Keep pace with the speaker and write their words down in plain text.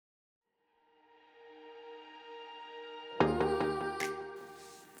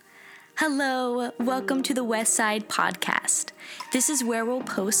Hello, welcome to the West Side Podcast. This is where we'll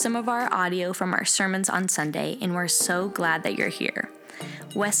post some of our audio from our sermons on Sunday, and we're so glad that you're here.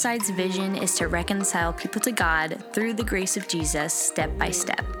 Westside's vision is to reconcile people to God through the grace of Jesus step by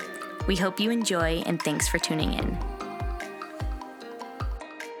step. We hope you enjoy, and thanks for tuning in.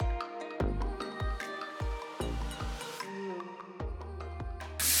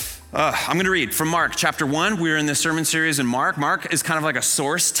 I'm going to read from Mark chapter 1. We're in this sermon series in Mark. Mark is kind of like a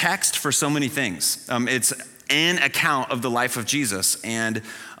source text for so many things. It's an account of the life of Jesus, and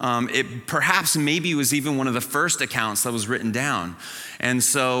it perhaps maybe was even one of the first accounts that was written down. And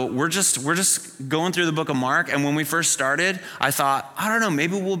so we're just going through the book of Mark. And when we first started, I thought, I don't know,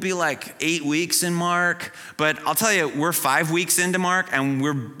 maybe we'll be like 8 weeks in Mark. But I'll tell you, we're 5 weeks into Mark, and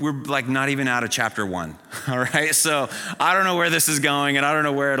we're like not even out of chapter 1. All right, so I don't know where this is going, and I don't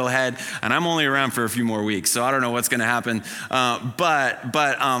know where it'll head. And I'm only around for a few more weeks, so I don't know what's going to happen. But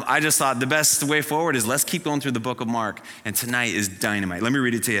I just thought the best way forward is let's keep going through the book of Mark. And tonight is dynamite. Let me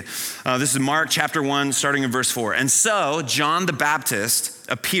read it to you. This is Mark chapter 1, starting in verse 4. And so John the Baptist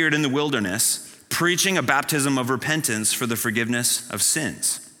appeared in the wilderness, preaching a baptism of repentance for the forgiveness of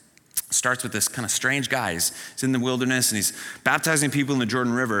sins. Starts with this kind of strange guy. He's in the wilderness and he's baptizing people in the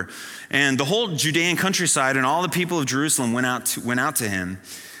Jordan River. And the whole Judean countryside and all the people of Jerusalem went out to him,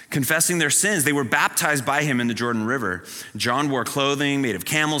 confessing their sins. They were baptized by him in the Jordan River. John wore clothing made of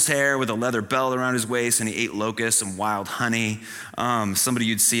camel's hair with a leather belt around his waist, and he ate locusts and wild honey. Somebody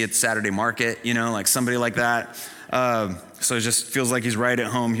you'd see at Saturday market, like somebody like that. So it just feels like he's right at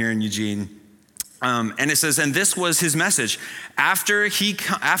home here in Eugene. And it says, and this was his message. After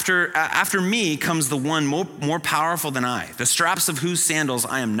me comes the one more powerful than I, the straps of whose sandals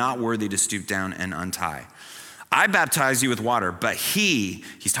I am not worthy to stoop down and untie. I baptize you with water, but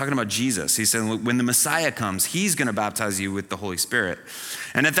he's talking about Jesus. He said, when the Messiah comes, he's going to baptize you with the Holy Spirit.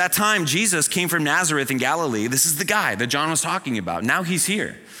 And at that time, Jesus came from Nazareth in Galilee. This is the guy that John was talking about. Now he's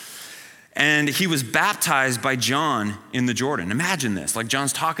here. And he was baptized by John in the Jordan. Imagine this, like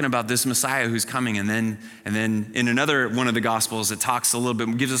John's talking about this Messiah who's coming. And then in another one of the Gospels, it talks a little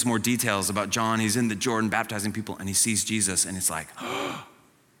bit, gives us more details about John. He's in the Jordan baptizing people and he sees Jesus and it's like, oh,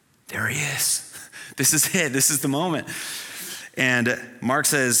 there he is. This is it. This is the moment. And Mark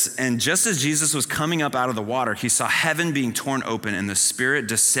says, and just as Jesus was coming up out of the water, he saw heaven being torn open and the Spirit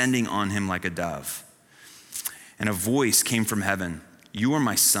descending on him like a dove. And a voice came from heaven, "You are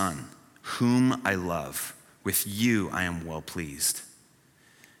my Son, whom I love. With you I am well pleased."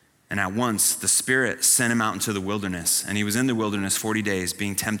 And at once the Spirit sent him out into the wilderness, and he was in the wilderness 40 days,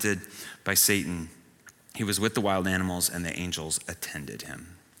 being tempted by Satan. He was with the wild animals, and the angels attended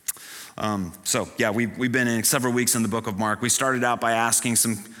him. We've been in several weeks in the book of Mark. We started out by asking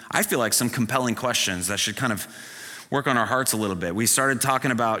some compelling questions that should kind of work on our hearts a little bit. We started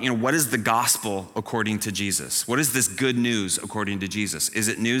talking about, what is the gospel according to Jesus? What is this good news according to Jesus? Is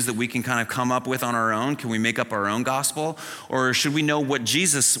it news that we can kind of come up with on our own? Can we make up our own gospel? Or should we know what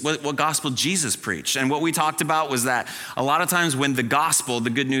gospel Jesus preached? And what we talked about was that a lot of times when the gospel, the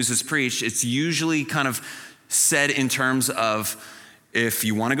good news is preached, it's usually kind of said in terms of, if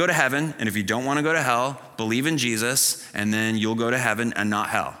you want to go to heaven and if you don't want to go to hell, believe in Jesus and then you'll go to heaven and not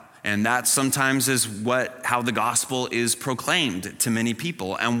hell. And that sometimes is how the gospel is proclaimed to many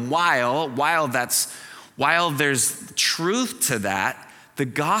people. And while there's truth to that, the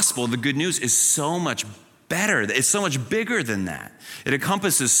gospel, the good news, is so much better. It's so much bigger than that. It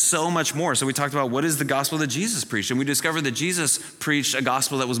encompasses so much more. So we talked about what is the gospel that Jesus preached. And we discovered that Jesus preached a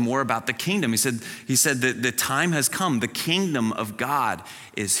gospel that was more about the kingdom. He said that the time has come. The kingdom of God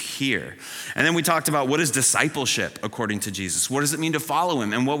is here. And then we talked about what is discipleship according to Jesus. What does it mean to follow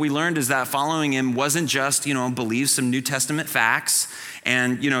him? And what we learned is that following him wasn't just, believe some New Testament facts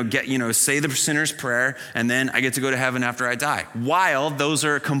and, say the sinner's prayer and then I get to go to heaven after I die. While those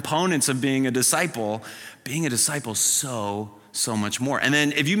are components of being a disciple so much more. And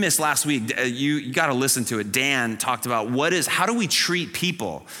then if you missed last week, you got to listen to it. Dan talked about how do we treat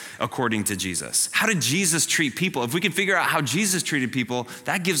people according to Jesus? How did Jesus treat people? If we can figure out how Jesus treated people,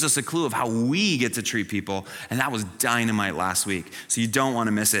 that gives us a clue of how we get to treat people. And that was dynamite last week. So you don't want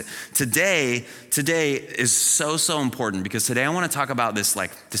to miss it. Today is so important because today I want to talk about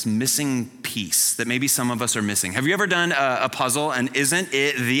this missing piece that maybe some of us are missing. Have you ever done a puzzle and isn't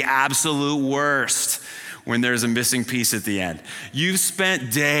it the absolute worst when there's a missing piece at the end? You've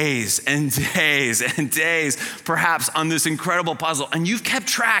spent days and days and days perhaps on this incredible puzzle and you've kept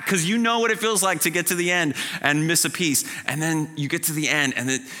track because you know what it feels like to get to the end and miss a piece. And then you get to the end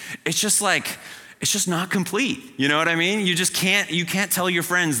and it's just like, it's just not complete. You know what I mean? You can't tell your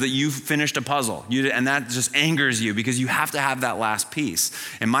friends that you've finished a puzzle. And that just angers you because you have to have that last piece.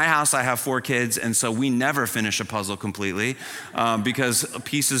 In my house, I have 4 kids, and so we never finish a puzzle completely because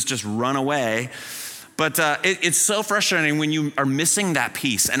pieces just run away. But it's so frustrating when you are missing that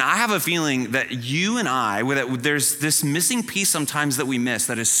piece. And I have a feeling that you and I, there's this missing piece sometimes that we miss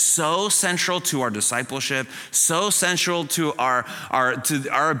that is so central to our discipleship, so central to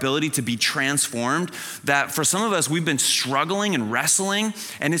our ability to be transformed, that for some of us, we've been struggling and wrestling.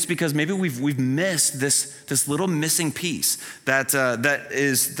 And it's because maybe we've missed this little missing piece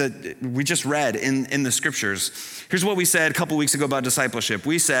that we just read in the scriptures. Here's what we said a couple weeks ago about discipleship.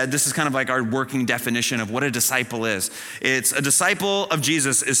 We said, this is kind of like our working definition of what a disciple is. It's a disciple of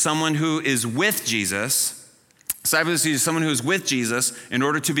Jesus is someone who is with Jesus. Disciple is someone who is with Jesus in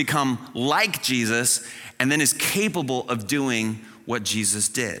order to become like Jesus and then is capable of doing what Jesus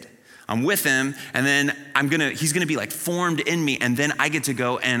did. I'm with him, and then he's gonna be like formed in me, and then I get to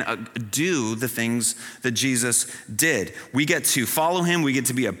go and do the things that Jesus did. We get to follow him, we get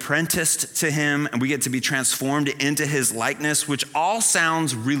to be apprenticed to him, and we get to be transformed into his likeness, which all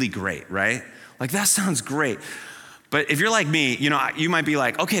sounds really great, right? Like that sounds great. But if you're like me, you might be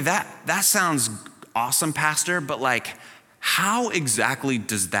like, okay, that sounds awesome, Pastor, but like, how exactly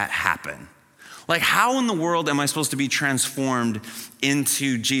does that happen? Like, how in the world am I supposed to be transformed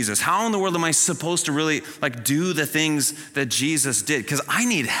into Jesus? How in the world am I supposed to really like do the things that Jesus did? Because I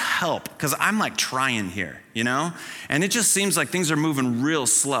need help, because I'm like trying here, And it just seems like things are moving real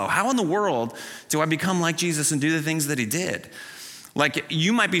slow. How in the world do I become like Jesus and do the things that he did? Like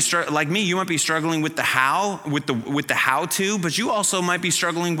you might be like me, you might be struggling with the how, with the how to, but you also might be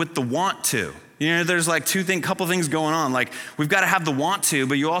struggling with the want to. There's like couple things going on. Like we've got to have the want to,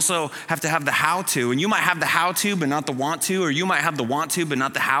 but you also have to have the how to. And you might have the how to, but not the want to, or you might have the want to, but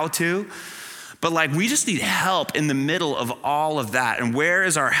not the how to. But like we just need help in the middle of all of that. And where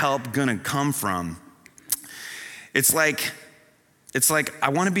is our help gonna come from? It's like I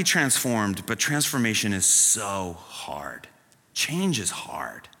want to be transformed, but transformation is so hard. Change is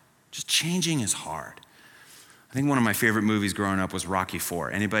hard. Just changing is hard. I think one of my favorite movies growing up was Rocky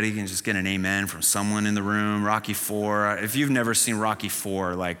IV. Anybody can just get an amen from someone in the room? Rocky IV. If you've never seen Rocky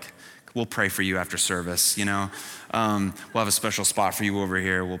IV, like we'll pray for you after service, We'll have a special spot for you over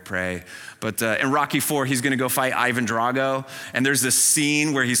here. We'll pray. But in Rocky IV, he's going to go fight Ivan Drago. And there's this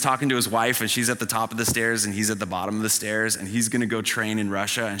scene where he's talking to his wife, and she's at the top of the stairs, and he's at the bottom of the stairs, and he's going to go train in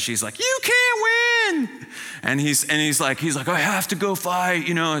Russia. And she's like, "You can't win." And he's like, "I have to go fight."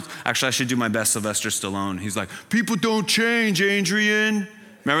 Actually, I should do my best Sylvester Stallone. He's like, "People don't change, Adrian."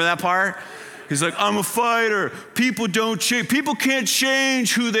 Remember that part? He's like, "I'm a fighter. People don't change. People can't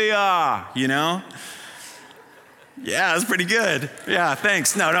change who they are, Yeah, that's pretty good. Yeah,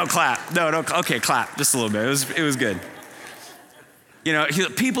 thanks. No, don't clap. No, don't. Okay, clap just a little bit. It was good.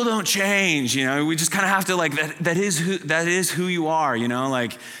 People don't change. We just kind of have to that is who you are. And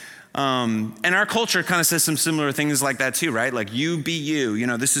our culture kind of says some similar things like that too, right? Like you be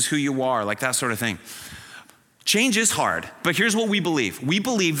you. This is who you are. Like that sort of thing. Change is hard, but here's what we believe. We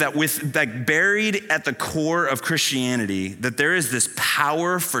believe that buried at the core of Christianity, that there is this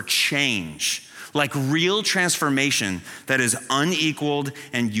power for change, like real transformation that is unequaled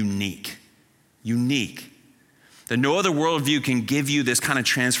and unique. That no other worldview can give you this kind of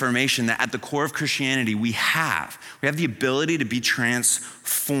transformation that at the core of Christianity we have. We have the ability to be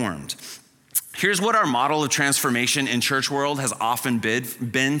transformed. Here's what our model of transformation in church world has often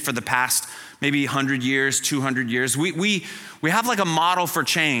been for the past maybe 100 years, 200 years. We have like a model for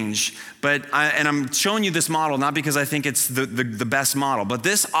change, and I'm showing you this model not because I think it's the best model, but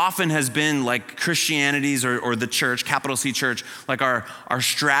this often has been like Christianity's or the church, capital C church, like our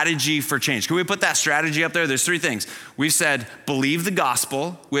strategy for change. Can we put that strategy up there? There's 3 things. We've said, believe the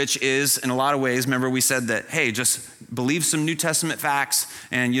gospel, which is in a lot of ways, remember we said that, hey, just believe some New Testament facts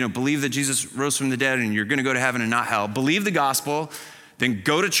and believe that Jesus rose from the dead and you're gonna go to heaven and not hell. Believe the gospel, then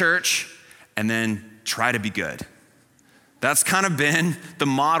go to church, and then try to be good. That's kind of been the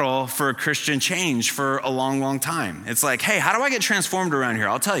model for Christian change for a long, long time. It's like, hey, how do I get transformed around here?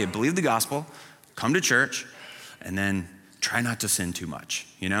 I'll tell you, believe the gospel, come to church, and then try not to sin too much,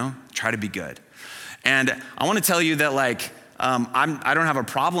 Try to be good. And I want to tell you that I don't have a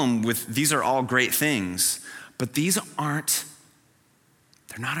problem with, these are all great things, but they're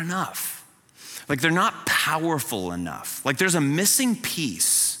not enough. They're not powerful enough. There's a missing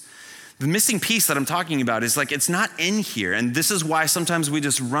piece. The missing piece that I'm talking about is it's not in here. And this is why sometimes we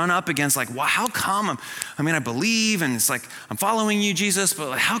just run up against well, how come I believe and it's I'm following you, Jesus,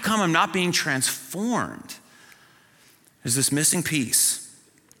 but how come I'm not being transformed? There's this missing piece.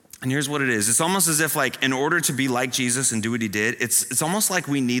 And here's what it is. It's almost as if like in order to be like Jesus and do what he did, it's almost like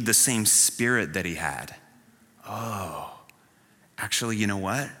we need the same spirit that he had. Oh, actually, you know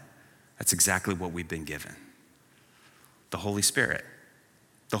what? That's exactly what we've been given. The Holy Spirit.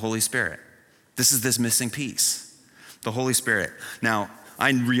 The Holy Spirit. This is this missing piece. The Holy Spirit. Now,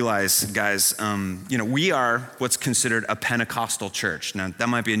 I realize, guys, we are what's considered a Pentecostal church. Now, that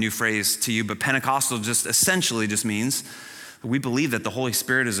might be a new phrase to you, but Pentecostal just essentially just means we believe that the Holy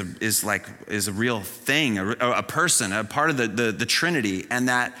Spirit is a real thing, a person, a part of the Trinity, and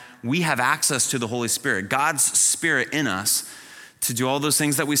that we have access to the Holy Spirit, God's Spirit in us, to do all those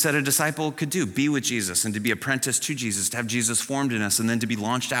things that we said a disciple could do, be with Jesus and to be apprenticed to Jesus, to have Jesus formed in us, and then to be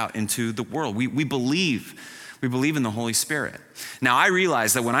launched out into the world. We believe in the Holy Spirit. Now, I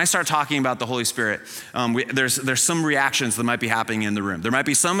realize that when I start talking about the Holy Spirit, there's some reactions that might be happening in the room. There might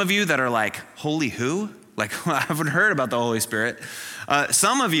be some of you that are like, holy who? Like, I haven't heard about the Holy Spirit.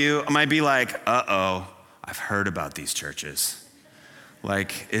 Some of you might be like, uh-oh, I've heard about these churches.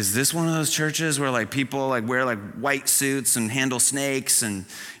 Like, is this one of those churches where like people like wear like white suits and handle snakes and,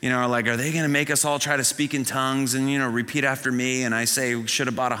 are they gonna make us all try to speak in tongues and, repeat after me? And I say, we should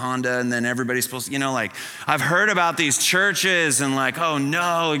have bought a Honda, and then everybody's supposed to, I've heard about these churches and like, oh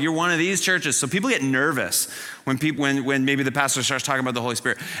no, you're one of these churches. So people get nervous when maybe the pastor starts talking about the Holy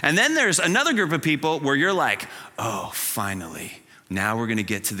Spirit. And then there's another group of people where you're like, oh, finally. Now we're gonna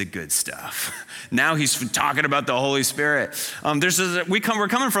get to the good stuff. Now he's talking about the Holy Spirit. We're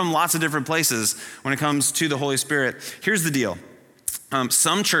coming from lots of different places when it comes to the Holy Spirit. Here's the deal.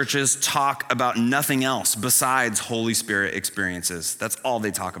 Some churches talk about nothing else besides Holy Spirit experiences. That's all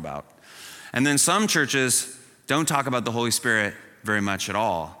they talk about. And then some churches don't talk about the Holy Spirit very much at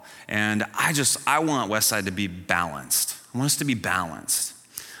all. And I want Westside to be balanced. I want us to be balanced.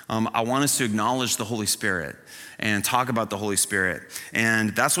 I want us to acknowledge the Holy Spirit and talk about the Holy Spirit.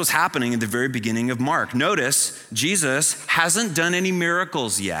 And that's what's happening at the very beginning of Mark. Notice, Jesus hasn't done any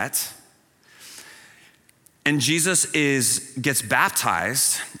miracles yet. And Jesus gets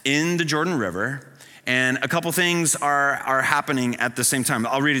baptized in the Jordan River. And a couple things are happening at the same time.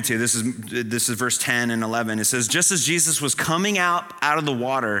 I'll read it to you. This is verse 10 and 11. It says, just as Jesus was coming out of the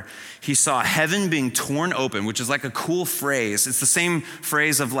water, he saw heaven being torn open, which is like a cool phrase. It's the same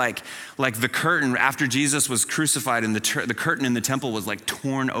phrase of like the curtain after Jesus was crucified, and the curtain in the temple was like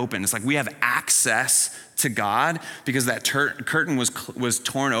torn open. It's like we have access to God because that curtain was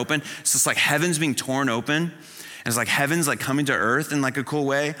torn open. It's just like heaven's being torn open. And it's like heaven's like coming to earth in like a cool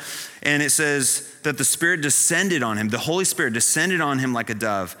way. And it says that the Spirit descended on him. The Holy Spirit descended on him like a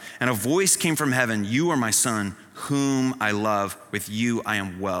dove. And a voice came from heaven. You are my son, whom I love. With you I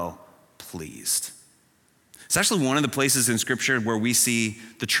am well pleased. It's actually one of the places in Scripture where we see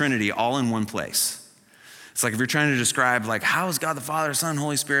the Trinity all in one place. It's like if you're trying to describe like, how is God the Father, Son,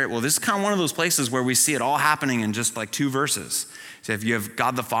 Holy Spirit? Well, this is kind of one of those places where we see it all happening in just like 2 verses. So if you have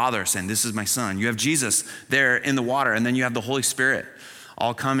God the Father saying, this is my son, you have Jesus there in the water, and then you have the Holy Spirit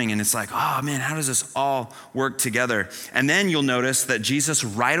all coming, and it's like, oh man, how does this all work together? And then you'll notice that Jesus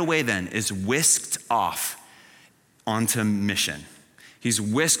right away then is whisked off onto mission. He's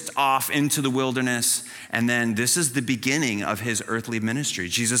whisked off into the wilderness, and then this is the beginning of his earthly ministry.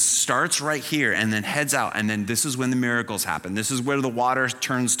 Jesus starts right here and then heads out, and then this is when the miracles happen. This is where the water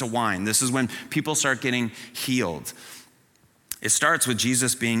turns to wine. This is when people start getting healed. It starts with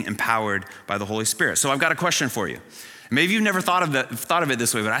Jesus being empowered by the Holy Spirit. So I've got a question for you. Maybe you've never thought of it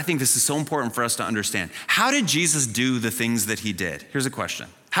this way, but I think this is so important for us to understand. How did Jesus do the things that he did? Here's a question.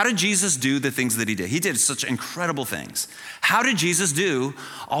 How did Jesus do the things that he did? He did such incredible things. How did Jesus do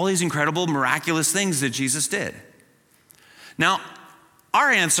all these incredible, miraculous things that Jesus did? Now, our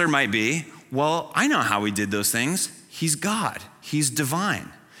answer might be, well, I know how he did those things. He's God. He's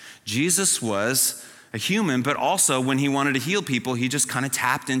divine. Jesus was a human, but also when he wanted to heal people, he just kind of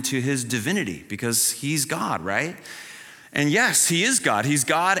tapped into his divinity because he's God, right? And yes, he is God. He's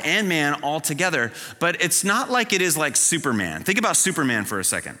God and man all together, but it's not like it is like Superman. Think about Superman for a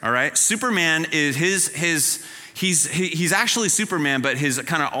second, all right? Superman is he's actually Superman, but his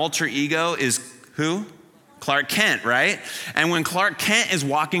kind of alter ego is who? Clark Kent, right? And when Clark Kent is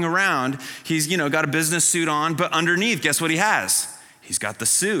walking around, he's, got a business suit on, but underneath, guess what he has? He's got the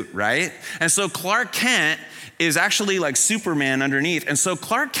suit, right? And so Clark Kent is actually like Superman underneath. And so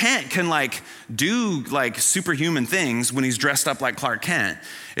Clark Kent can like do like superhuman things when he's dressed up like Clark Kent.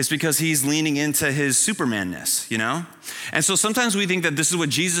 It's because he's leaning into his Superman-ness, And so sometimes we think that this is what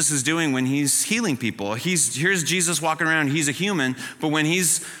Jesus is doing when he's healing people. Here's Jesus walking around, he's a human, but when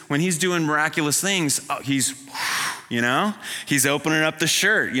he's doing miraculous things, he's opening up the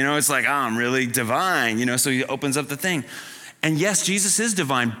shirt, it's like, oh, I'm really divine, so he opens up the thing. And yes, Jesus is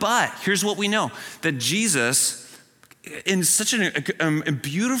divine, but here's what we know, that Jesus, in such a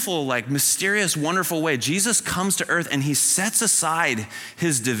beautiful, like mysterious, wonderful way, Jesus comes to earth and he sets aside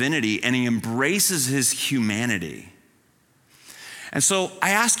his divinity and he embraces his humanity. And so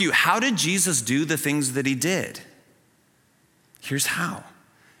I ask you, how did Jesus do the things that he did? Here's how.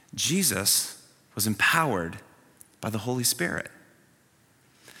 Jesus was empowered by the Holy Spirit.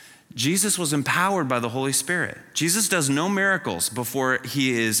 Jesus was empowered by the Holy Spirit. Jesus does no miracles before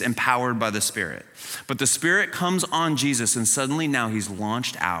he is empowered by the Spirit. But the Spirit comes on Jesus and suddenly now he's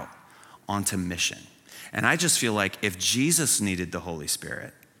launched out onto mission. And I just feel like if Jesus needed the Holy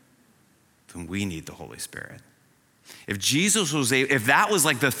Spirit, then we need the Holy Spirit. If that was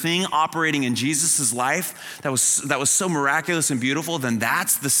like the thing operating in Jesus' life that was so miraculous and beautiful, then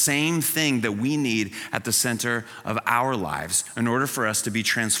that's the same thing that we need at the center of our lives in order for us to be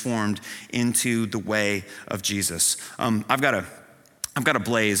transformed into the way of Jesus. I've got a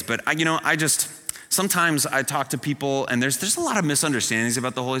blaze, but sometimes I talk to people and there's a lot of misunderstandings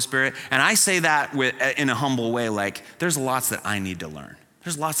about the Holy Spirit, and I say that in a humble way, like there's lots that I need to learn.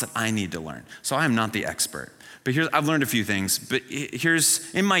 So I am not the expert. But I've learned a few things, but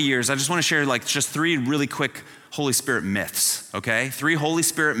in my years, I just want to share like just 3 really quick Holy Spirit myths, okay? 3 Holy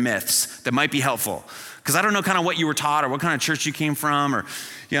Spirit myths that might be helpful. Because I don't know kind of what you were taught or what kind of church you came from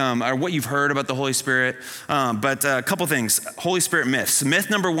or what you've heard about the Holy Spirit. But a couple things, Holy Spirit myths. Myth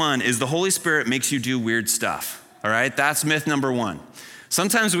number 1 is the Holy Spirit makes you do weird stuff, all right? That's myth number 1.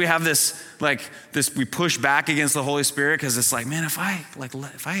 Sometimes we have this, we push back against the Holy Spirit because it's like, man, if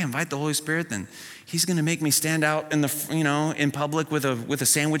I invite the Holy Spirit, then he's going to make me stand out in public with a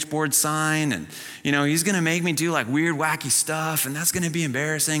sandwich board sign, and he's going to make me do like weird, wacky stuff, and that's going to be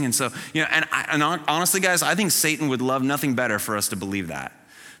embarrassing. And so, and honestly, guys, I think Satan would love nothing better for us to believe that.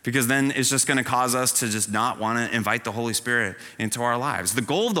 Because then it's just going to cause us to just not want to invite the Holy Spirit into our lives. The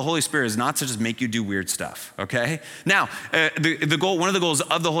goal of the Holy Spirit is not to just make you do weird stuff, okay? Now, one of the goals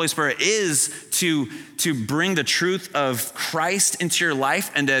of the Holy Spirit is to bring the truth of Christ into your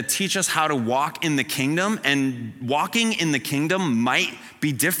life and to teach us how to walk in the kingdom. And walking in the kingdom might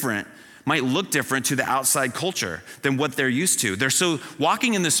look different to the outside culture than what they're used to.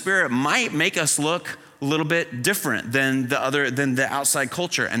 Walking in the Spirit might make us look a little bit different than the outside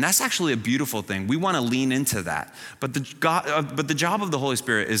culture. And that's actually a beautiful thing. We want to lean into that. But the job of the Holy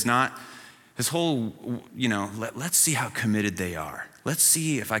Spirit is not this whole, let's see how committed they are. Let's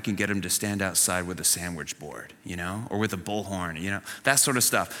see if I can get them to stand outside with a sandwich board, or with a bullhorn, that sort of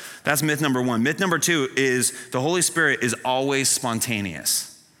stuff. That's myth number 1. Myth number 2 is the Holy Spirit is always spontaneous.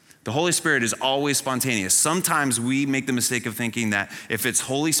 The Holy Spirit is always spontaneous. Sometimes we make the mistake of thinking that if it's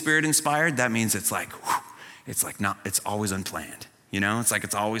Holy Spirit inspired, that means it's always unplanned.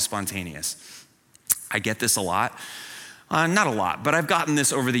 It's always spontaneous. I get this a lot. Not a lot, but I've gotten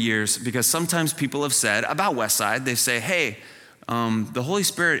this over the years because sometimes people have said about Westside, they say, hey, the Holy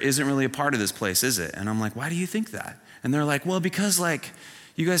Spirit isn't really a part of this place, is it? And I'm like, why do you think that? And they're like, well, because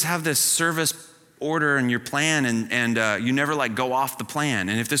you guys have this service order in your plan and you never go off the plan.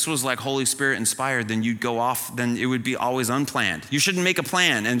 And if this was Holy Spirit inspired, then you'd go off, then it would be always unplanned. You shouldn't make a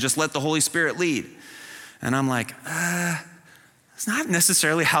plan and just let the Holy Spirit lead. And I'm like, it's not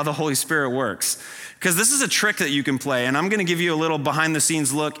necessarily how the Holy Spirit works. Because this is a trick that you can play. And I'm going to give you a little behind the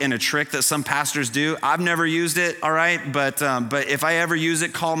scenes look in a trick that some pastors do. I've never used it, all right? But if I ever use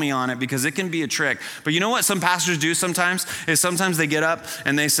it, call me on it because it can be a trick. But you know what some pastors do sometimes? Is sometimes they get up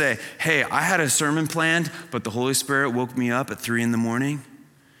and they say, hey, I had a sermon planned, but the Holy Spirit woke me up at 3 a.m.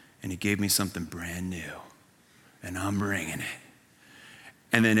 and he gave me something brand new. And I'm bringing it.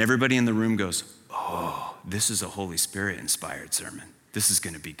 And then everybody in the room goes, oh, this is a Holy Spirit inspired sermon. This is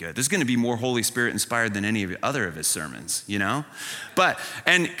going to be good. This is going to be more Holy Spirit inspired than any other of his sermons,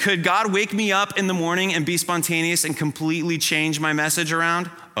 And could God wake me up in the morning and be spontaneous and completely change my message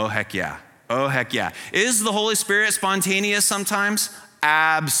around? Oh, heck yeah. Oh, heck yeah. Is the Holy Spirit spontaneous sometimes?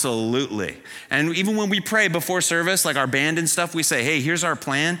 Absolutely. And even when we pray before service, like our band and stuff, we say, hey, here's our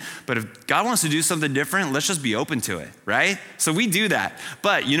plan. But if God wants to do something different, let's just be open to it, right? So we do that.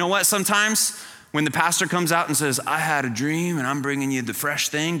 But you know what? Sometimes when the pastor comes out and says, I had a dream and I'm bringing you the fresh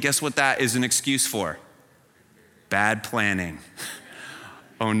thing, guess what that is an excuse for? Bad planning.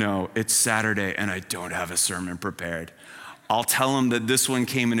 Oh no, it's Saturday and I don't have a sermon prepared. I'll tell them that this one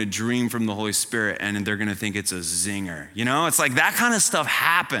came in a dream from the Holy Spirit and they're gonna think it's a zinger. It's like that kind of stuff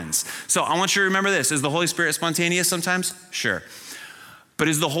happens. So I want you to remember this. Is the Holy Spirit spontaneous sometimes? Sure. But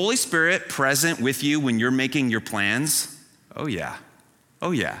is the Holy Spirit present with you when you're making your plans? Oh yeah.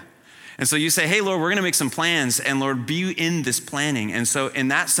 Oh yeah. And so you say, hey, Lord, we're going to make some plans, and Lord, be in this planning. And so in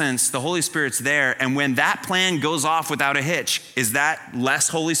that sense, the Holy Spirit's there. And when that plan goes off without a hitch, is that less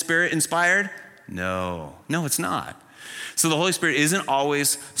Holy Spirit inspired? No, it's not. So the Holy Spirit isn't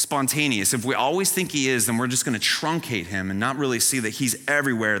always spontaneous. If we always think he is, then we're just going to truncate him and not really see that he's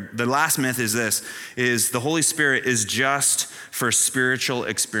everywhere. The last myth is this, is the Holy Spirit is just for spiritual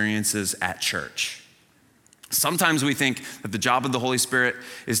experiences at church. Sometimes we think that the job of the Holy Spirit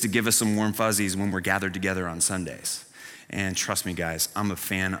is to give us some warm fuzzies when we're gathered together on Sundays. And trust me, guys, I'm a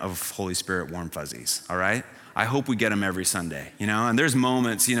fan of Holy Spirit warm fuzzies, all right? I hope we get them every Sunday, And there's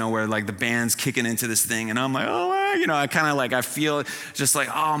moments, where like the band's kicking into this thing and I'm like, I feel just like,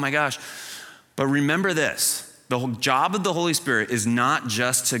 oh my gosh. But remember this. The whole job of the Holy Spirit is not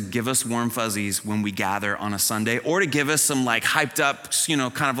just to give us warm fuzzies when we gather on a Sunday or to give us some like hyped up,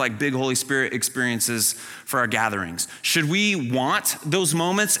 kind of like big Holy Spirit experiences for our gatherings. Should we want those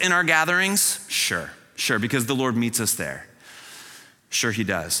moments in our gatherings? Sure, because the Lord meets us there. Sure he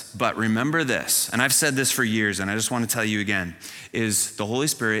does. But remember this, and I've said this for years, and I just want to tell you again, is the Holy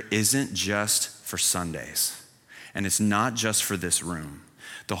Spirit isn't just for Sundays, and it's not just for this room.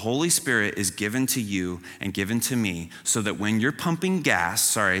 The Holy Spirit is given to you and given to me so that when you're pumping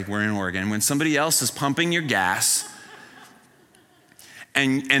gas, we're in Oregon, when somebody else is pumping your gas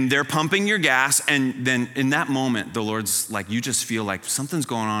and they're pumping your gas, and then in that moment, the Lord's like, you just feel like something's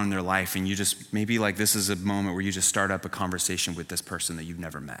going on in their life, and you just, maybe like this is a moment where you just start up a conversation with this person that you've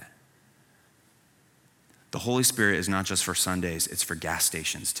never met. The Holy Spirit is not just for Sundays, it's for gas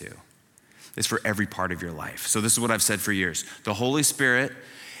stations too. It's for every part of your life. So this is what I've said for years. The Holy Spirit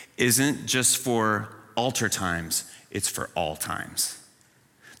isn't just for altar times, it's for all times.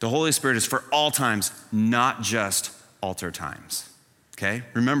 The Holy Spirit is for all times, not just altar times. Okay,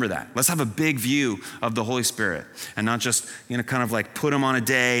 remember that. Let's have a big view of the Holy Spirit and not just, kind of like put him on a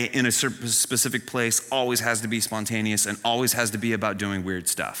day in a specific place, always has to be spontaneous and always has to be about doing weird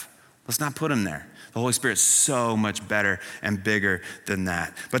stuff. Let's not put him there. The Holy Spirit's so much better and bigger than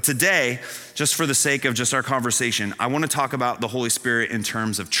that. But today, just for the sake of just our conversation, I want to talk about the Holy Spirit in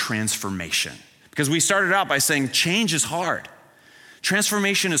terms of transformation. Because we started out by saying change is hard.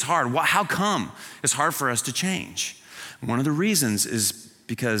 Transformation is hard. How come it's hard for us to change? One of the reasons is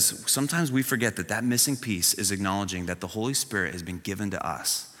because sometimes we forget that missing piece is acknowledging that the Holy Spirit has been given to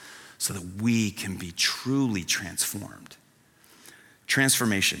us so that we can be truly transformed.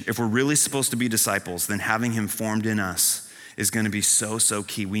 Transformation. If we're really supposed to be disciples, then having him formed in us is going to be so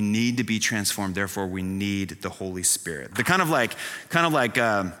key. We need to be transformed. Therefore, we need the Holy Spirit. The kind of like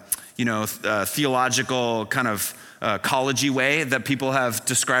theological kind of college-y way that people have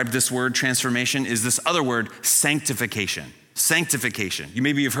described this word transformation is this other word, sanctification. Sanctification.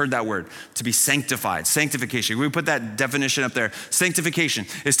 Maybe you've heard that word, to be sanctified. Sanctification. We put that definition up there. Sanctification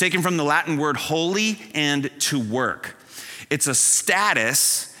is taken from the Latin word holy and to work. It's a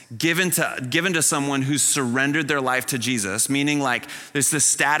status given to someone who's surrendered their life to Jesus, meaning like there's this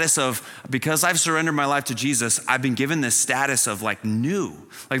status of, because I've surrendered my life to Jesus, I've been given this status of like new.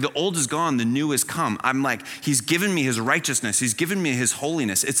 Like the old is gone, the new has come. I'm like, he's given me his righteousness, he's given me his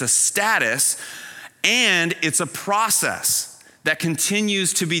holiness. It's a status and it's a process that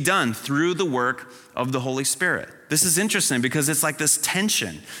continues to be done through the work of the Holy Spirit. This is interesting because it's like this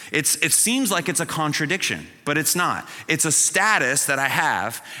tension. It seems like it's a contradiction, but it's not. It's a status that I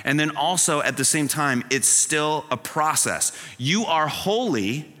have, and then also at the same time, it's still a process. You are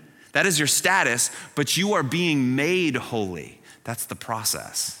holy, that is your status, but you are being made holy. That's the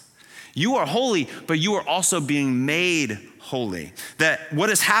process. You are holy, but you are also being made holy. That what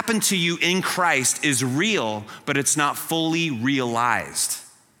has happened to you in Christ is real, but it's not fully realized.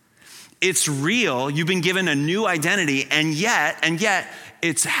 It's real, you've been given a new identity, and yet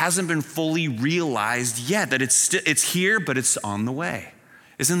it hasn't been fully realized yet, that it's here, but it's on the way.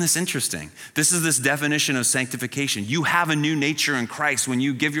 Isn't this interesting? This is this definition of sanctification. You have a new nature in Christ when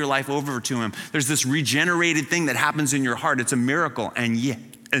you give your life over to him. There's this regenerated thing that happens in your heart. It's a miracle, and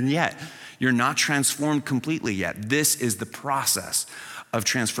yet you're not transformed completely yet. This is the process of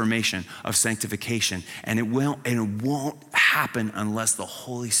transformation, of sanctification, and it won't happen unless the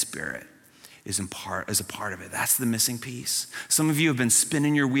Holy Spirit is a part of it. That's the missing piece. Some of you have been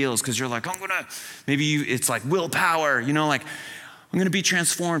spinning your wheels because you're like, it's like willpower, like I'm gonna be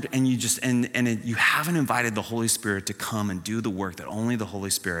transformed, and you haven't invited the Holy Spirit to come and do the work that only the Holy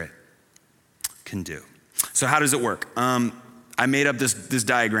Spirit can do. So how does it work? I made up this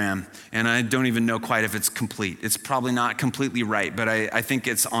diagram, and I don't even know quite if it's complete. It's probably not completely right, but I think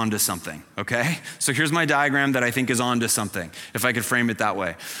it's onto something, okay? So here's my diagram that I think is onto something, if I could frame it that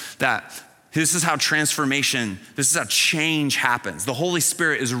way. That This is how transformation, this is how change happens. The Holy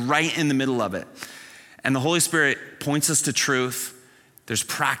Spirit is right in the middle of it. And the Holy Spirit points us to truth. There's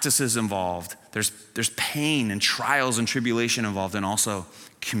practices involved. There's pain and trials and tribulation involved, and also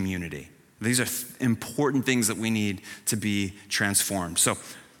community. These are important things that we need to be transformed. So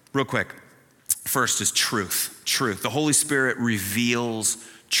real quick, first is truth. Truth. The Holy Spirit reveals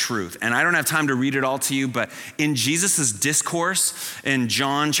truth. And I don't have time to read it all to you, but in Jesus's discourse in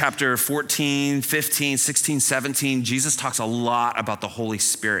John chapter 14, 15, 16, 17, Jesus talks a lot about the Holy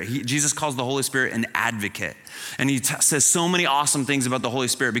Spirit. Jesus calls the Holy Spirit an advocate. And he says so many awesome things about the Holy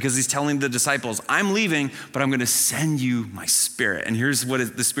Spirit because he's telling the disciples, I'm leaving, but I'm going to send you my Spirit. And here's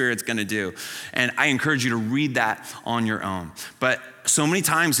what the Spirit's going to do. And I encourage you to read that on your own. But so many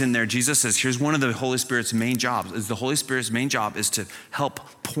times in there, Jesus says, here's one of the Holy Spirit's main jobs. The Holy Spirit's main job is to help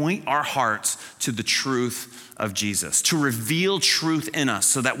point our hearts to the truth of Jesus, to reveal truth in us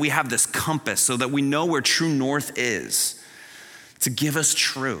so that we have this compass, so that we know where true north is, to give us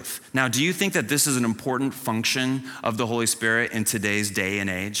truth. Now, do you think that this is an important function of the Holy Spirit in today's day and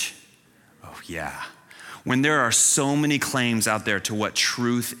age? Oh, yeah. When there are so many claims out there to what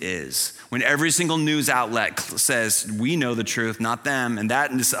truth is, when every single news outlet says, we know the truth, not them, and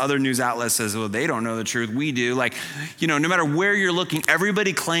this other news outlet says, well, they don't know the truth, we do. No matter where you're looking,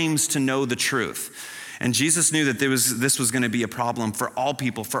 everybody claims to know the truth. And Jesus knew that this was going to be a problem for all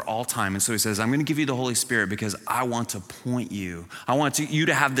people, for all time. And so he says, I'm going to give you the Holy Spirit because I want to point you. I want you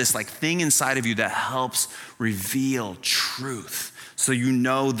to have this thing inside of you that helps reveal truth. So you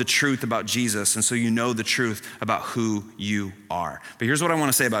know the truth about Jesus, and so you know the truth about who you are. But here's what I want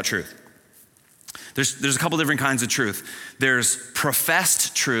to say about truth. There's a couple different kinds of truth. There's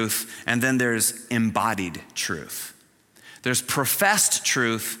professed truth, and then there's embodied truth. There's professed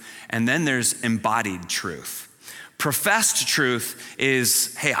truth, and then there's embodied truth. Professed truth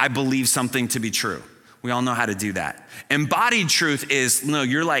is, hey, I believe something to be true. We all know how to do that. Embodied truth is, no,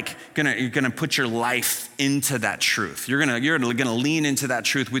 you're gonna put your life into that truth. You're gonna lean into that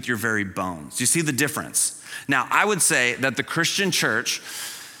truth with your very bones. Do you see the difference? Now, I would say that the Christian church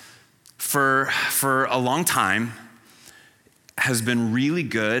for a long time has been really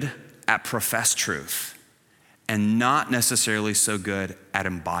good at professed truth and not necessarily so good at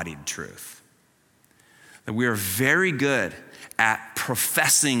embodied truth. That we are very good at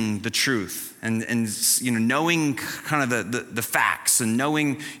professing the truth and knowing kind of the facts and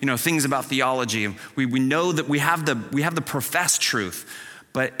knowing things about theology. We know that we have the professed truth,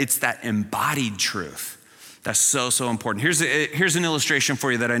 but it's that embodied truth that's so important. Here's an illustration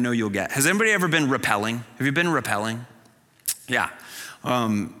for you that I know you'll get. Has anybody ever been rappelling? Have you been rappelling? Yeah.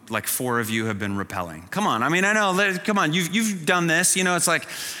 4 of you have been rappelling. Come on, I know, come on, you've done this.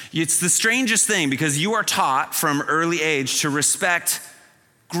 It's the strangest thing because you are taught from early age to respect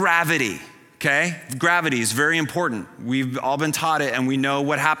gravity, okay? Gravity is very important. We've all been taught it and we know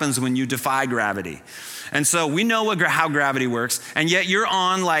what happens when you defy gravity. And so we know how gravity works, and yet you're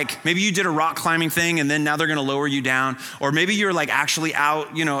on maybe you did a rock climbing thing and then now they're gonna lower you down, or maybe you're actually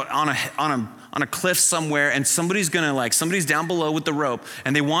out, on a cliff somewhere and somebody's down below with the rope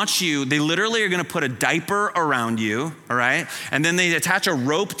and they literally are gonna put a diaper around you, all right? And then they attach a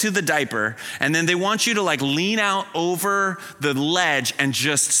rope to the diaper and then they want you to lean out over the ledge and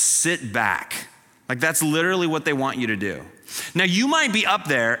just sit back. That's literally what they want you to do. Now you might be up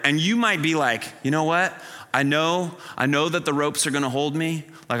there and you might be like, you know what? I know that the ropes are gonna hold me.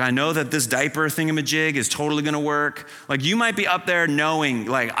 I know that this diaper thingamajig is totally gonna work. You might be up there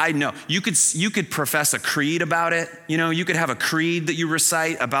knowing, I know. You could profess a creed about it. You could have a creed that you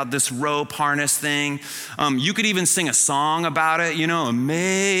recite about this rope harness thing. You could even sing a song about it,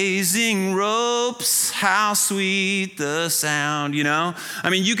 amazing ropes, how sweet the sound,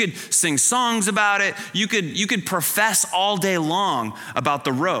 you could sing songs about it. You could profess all day long about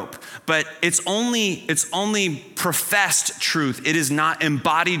the rope, but it's only professed truth. It is not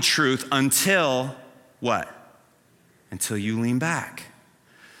embodied truth until what? Until you lean back.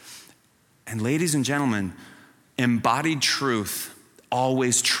 And ladies and gentlemen, embodied truth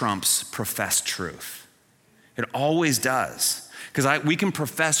always trumps professed truth. It always does. Because we can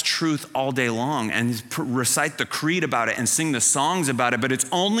profess truth all day long and recite the creed about it and sing the songs about it, but it's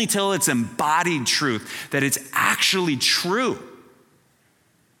only till it's embodied truth that it's actually true.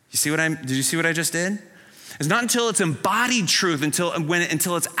 Did you see what I just did? It's not until it's embodied truth,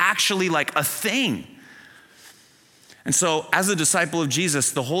 until it's actually a thing. And so as a disciple of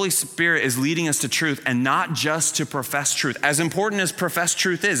Jesus, the Holy Spirit is leading us to truth and not just to profess truth. As important as professed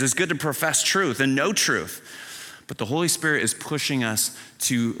truth is, it's good to profess truth and know truth. But the Holy Spirit is pushing us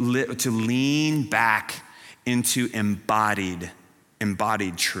to lean back into embodied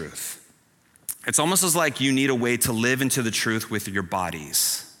truth. It's almost as like you need a way to live into the truth with your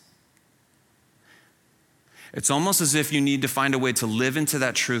bodies. It's almost as if you need to find a way to live into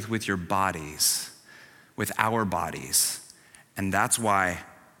that truth with your bodies, with our bodies. And that's why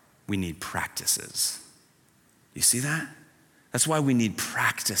we need practices. You see that? That's why we need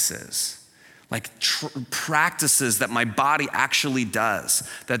practices. Like practices that my body actually does.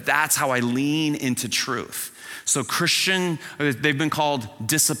 That's how I lean into truth. So they've been called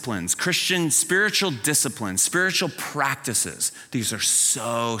disciplines, Christian spiritual disciplines, spiritual practices. These are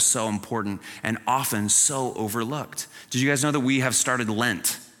so, so important and often so overlooked. Did you guys know that we have started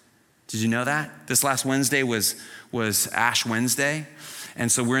Lent? Did you know that? This last Wednesday was Ash Wednesday. And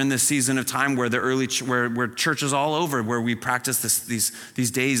so we're in this season of time where where churches all over, where we practice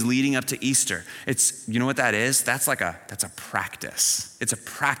these days leading up to Easter. You know what that is? That's a practice. It's a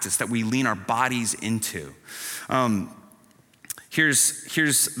practice that we lean our bodies into.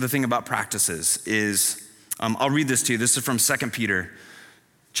 Here's the thing about practices is, I'll read this to you. This is from 2 Peter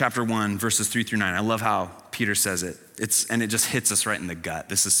chapter 1, verses 3-9. I love how Peter says it. And it just hits us right in the gut.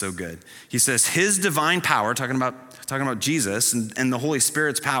 This is so good. He says, his divine power, talking about Jesus and the Holy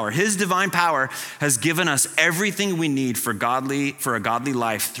Spirit's power, his divine power has given us everything we need for a godly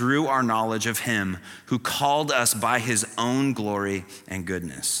life through our knowledge of him who called us by his own glory and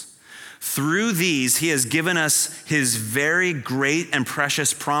goodness. Through these, he has given us his very great and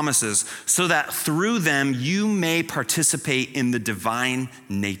precious promises so that through them you may participate in the divine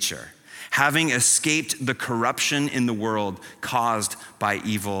nature, having escaped the corruption in the world caused by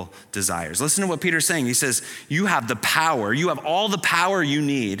evil desires. Listen to what Peter's saying. He says, you have the power, you have all the power you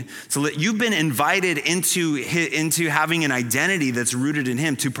need. So that you've been invited into having an identity that's rooted in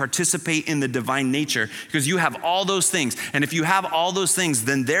him, to participate in the divine nature, because you have all those things. And if you have all those things,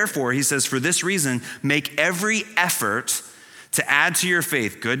 then therefore, he says, for this reason, make every effort to add to your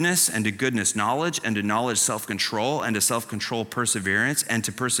faith goodness, and to goodness knowledge, and to knowledge self-control, and to self-control perseverance, and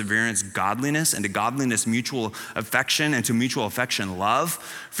to perseverance godliness, and to godliness mutual affection, and to mutual affection love.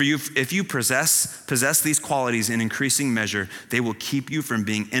 For you, if you possess these qualities in increasing measure, they will keep you from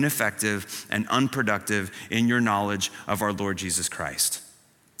being ineffective and unproductive in your knowledge of our Lord Jesus Christ.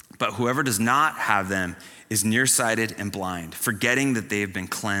 But whoever does not have them is nearsighted and blind, forgetting that they have been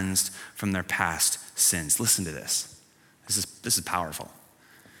cleansed from their past sins. Listen to this. This is powerful.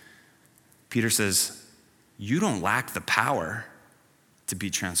 Peter says, you don't lack the power to be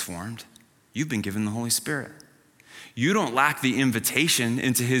transformed. You've been given the Holy Spirit. You don't lack the invitation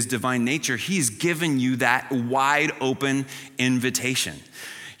into his divine nature. He's given you that wide open invitation.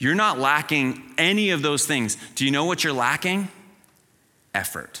 You're not lacking any of those things. Do you know what you're lacking?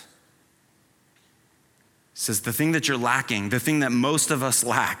 Effort. It says the thing that you're lacking, the thing that most of us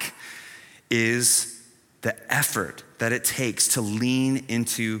lack, is the effort that it takes to lean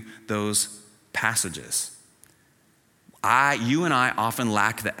into those passages. You and I often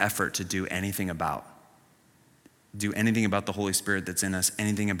lack the effort to do anything about the Holy Spirit that's in us,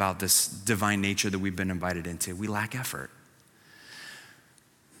 anything about this divine nature that we've been invited into. We lack effort.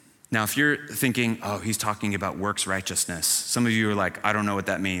 Now, if you're thinking, oh, he's talking about works righteousness, some of you are like, I don't know what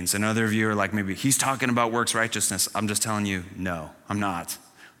that means. And other of you are like, maybe he's talking about works righteousness. I'm just telling you, no, I'm not.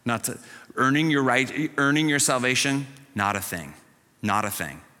 Earning your salvation, not a thing.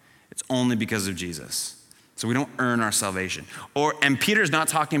 It's only because of Jesus. So we don't earn our salvation. And Peter's not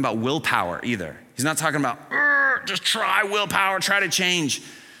talking about willpower either. He's not talking about, just try willpower, try to change.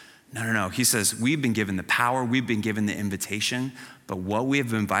 No. He says, we've been given the power, we've been given the invitation, but what we have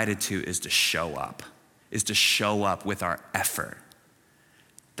been invited to is to show up with our effort.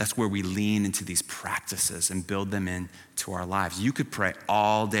 That's where we lean into these practices and build them into our lives. You could pray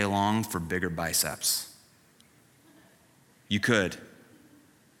all day long for bigger biceps. You could.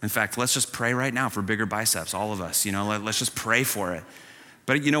 In fact, let's just pray right now for bigger biceps, all of us. Let's just pray for it.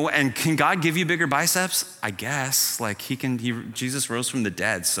 But and can God give you bigger biceps? I guess. Jesus rose from the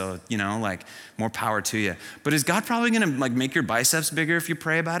dead, so more power to you. But is God probably gonna make your biceps bigger if you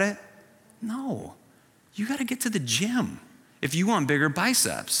pray about it? No. You gotta get to the gym if you want bigger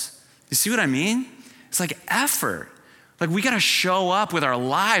biceps. You see what I mean? It's like effort. We gotta show up with our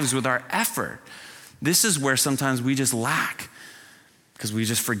lives, with our effort. This is where sometimes we just lack, because we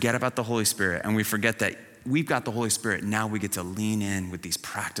just forget about the Holy Spirit, and we forget that we've got the Holy Spirit. Now we get to lean in with these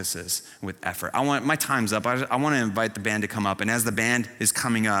practices with effort. My time's up. I want to invite the band to come up. And as the band is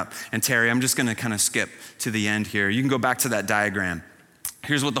coming up, and Terry, I'm just going to kind of skip to the end here. You can go back to that diagram.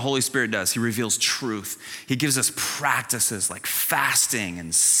 Here's what the Holy Spirit does. He reveals truth. He gives us practices like fasting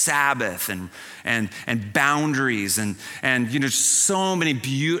and Sabbath and boundaries and so many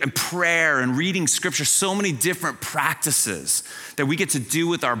and prayer and reading scripture, so many different practices that we get to do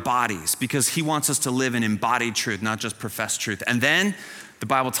with our bodies because he wants us to live in embodied truth, not just professed truth. And then the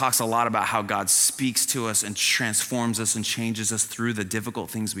Bible talks a lot about how God speaks to us and transforms us and changes us through the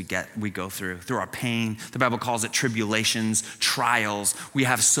difficult things we go through our pain. The Bible calls it tribulations, trials. We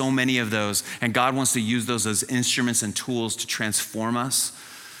have so many of those, and God wants to use those as instruments and tools to transform us.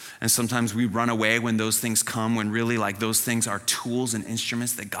 And sometimes we run away when those things come, when really like those things are tools and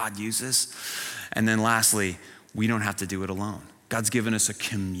instruments that God uses. And then lastly, we don't have to do it alone. God's given us a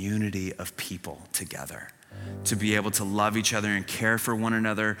community of people together to be able to love each other and care for one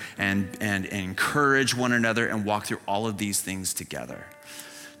another and encourage one another and walk through all of these things together.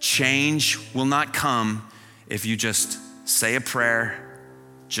 Change will not come if you just say a prayer,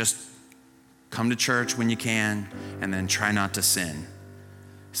 just come to church when you can, and then try not to sin.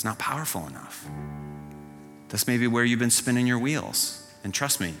 It's not powerful enough. That's maybe where you've been spinning your wheels. And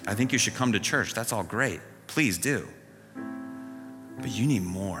trust me, I think you should come to church. That's all great. Please do. But you need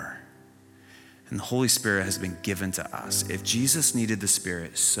more. And the Holy Spirit has been given to us. If Jesus needed the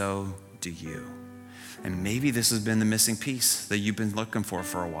Spirit, so do you. And maybe this has been the missing piece that you've been looking for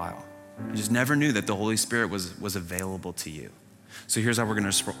a while. You just never knew that the Holy Spirit was available to you. So here's how we're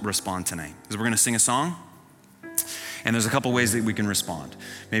gonna respond tonight. Is we're gonna sing a song, and there's a couple ways that we can respond.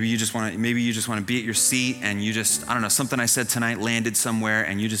 Maybe you just wanna be at your seat and you just, I don't know, something I said tonight landed somewhere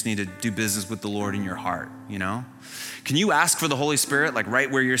and you just need to do business with the Lord in your heart, you know? Can you ask for the Holy Spirit, like right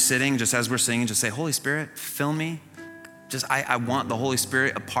where you're sitting, just as we're singing, just say, Holy Spirit, fill me. Just, I want the Holy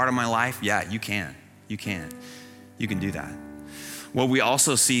Spirit a part of my life. Yeah, you can. You can do that. What we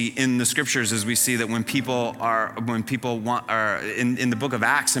also see in the scriptures is we see that in the book of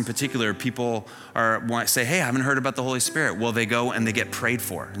Acts in particular, people say, hey, I haven't heard about the Holy Spirit. Well, they go and they get prayed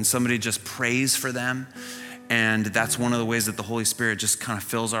for, and somebody just prays for them. And that's one of the ways that the Holy Spirit just kind of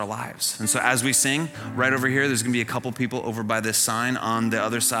fills our lives. And so as we sing, right over here, there's gonna be a couple people over by this sign on the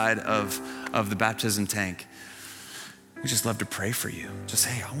other side of the baptism tank. We just love to pray for you. Just,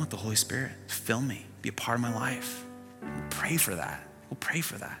 hey, I want the Holy Spirit to fill me, be a part of my life. Pray for that. We'll pray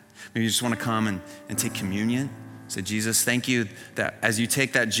for that. Maybe you just wanna come and take communion. Say, Jesus, thank you that as you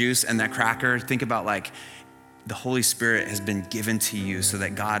take that juice and that cracker, think about like, the Holy Spirit has been given to you so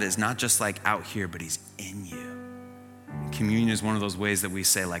that God is not just like out here, but he's in you. Communion is one of those ways that we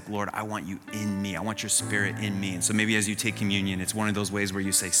say like, Lord, I want you in me. I want your Spirit in me. And so maybe as you take communion, it's one of those ways where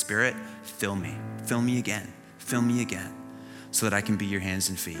you say, Spirit, fill me again, so that I can be your hands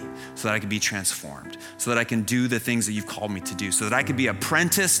and feet, so that I can be transformed, so that I can do the things that you've called me to do, so that I can be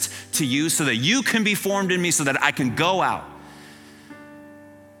apprenticed to you, so that you can be formed in me, so that I can go out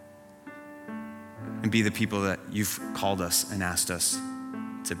and be the people that you've called us and asked us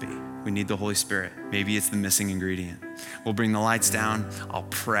to be. We need the Holy Spirit. Maybe it's the missing ingredient. We'll bring the lights down, I'll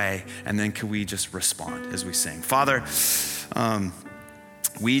pray, and then can we just respond as we sing? Father,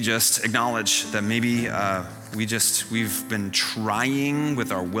 we just acknowledge that maybe we've been trying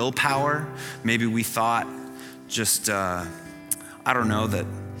with our willpower. Maybe we thought just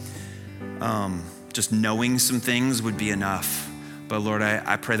knowing some things would be enough. But Lord,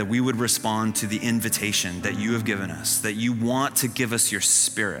 I pray that we would respond to the invitation that you have given us, that you want to give us your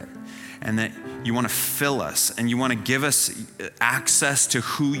Spirit, and that you want to fill us, and you want to give us access to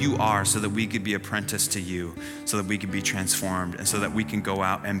who you are so that we could be apprenticed to you, so that we could be transformed, and so that we can go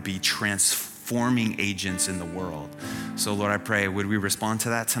out and be transforming agents in the world. So Lord, I pray, would we respond to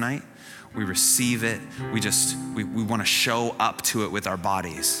that tonight? We receive it. We want to show up to it with our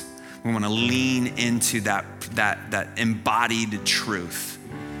bodies. We want to lean into that embodied truth,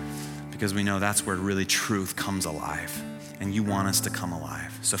 because we know that's where really truth comes alive, and you want us to come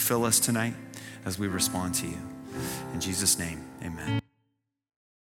alive. So fill us tonight as we respond to you. In Jesus' name, amen.